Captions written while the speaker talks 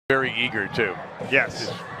Very eager too.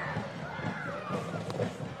 Yes.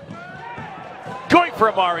 Going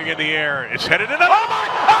for Amari in the air. It's headed in. Oh my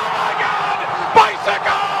God!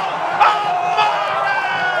 Bicycle!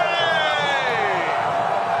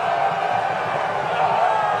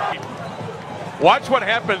 Amari! Watch what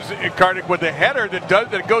happens, Kartik, with the header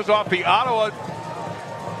that goes off the Ottawa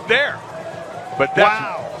there. But that's,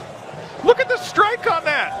 wow! Look at the strike on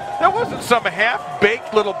that. That wasn't some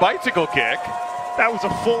half-baked little bicycle kick. That was a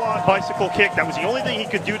full-on bicycle kick. That was the only thing he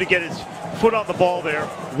could do to get his foot on the ball there.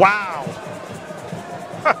 Wow!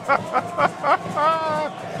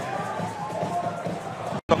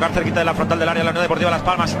 Tocar cerquita de la frontal del área la Unión Deportiva Las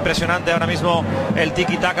Palmas. Impresionante ahora mismo el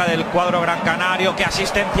tiki-taka del cuadro gran canario. ¡Qué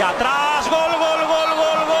asistencia atrás! ¡Gol, gol, gol,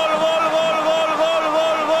 gol, gol, gol, gol, gol, gol,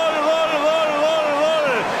 gol, gol, gol, gol,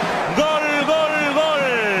 gol, gol, gol, gol!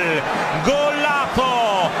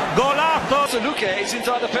 ¡Golazo! ¡Golazo! Masaluke is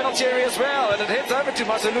inside the penalty area as well, and it heads over to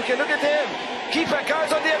Masaluke. Look at him. Keeper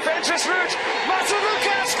goes on the adventurous route.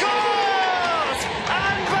 Masaluke scores!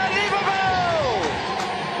 Unbelievable!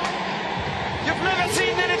 You've never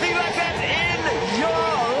seen anything like that in your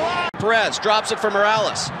life. Perez drops it for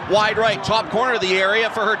Morales. Wide right, top corner of the area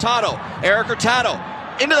for Hurtado. Eric Hurtado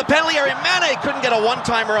into the penalty area. Mane couldn't get a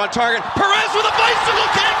one-timer on target. Perez with a bicycle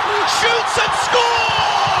kick, shoots and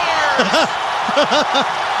scores!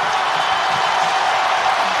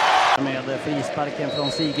 Med frisparken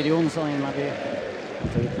från Sigurd Jonsson innan vi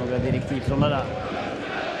tar ut några direktiv från det där.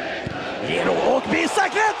 Gero och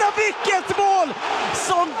Bicicleta, vilket mål!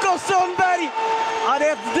 Sonko Sundberg hade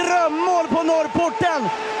ett drömmål på norrporten.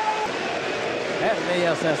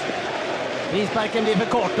 Helvetes. Frisparken blir för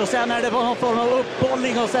kort och sen är det någon form av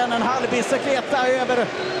uppbollning och sen en halv bicicleta över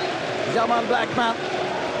Jamal Blackman.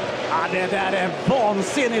 Ja, det där är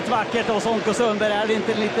vansinnigt vackert och Sonko Sundberg är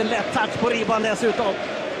inte en liten lätt touch på ribban dessutom.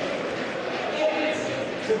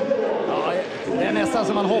 Ja, det är nästan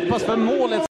som man hoppas för målet.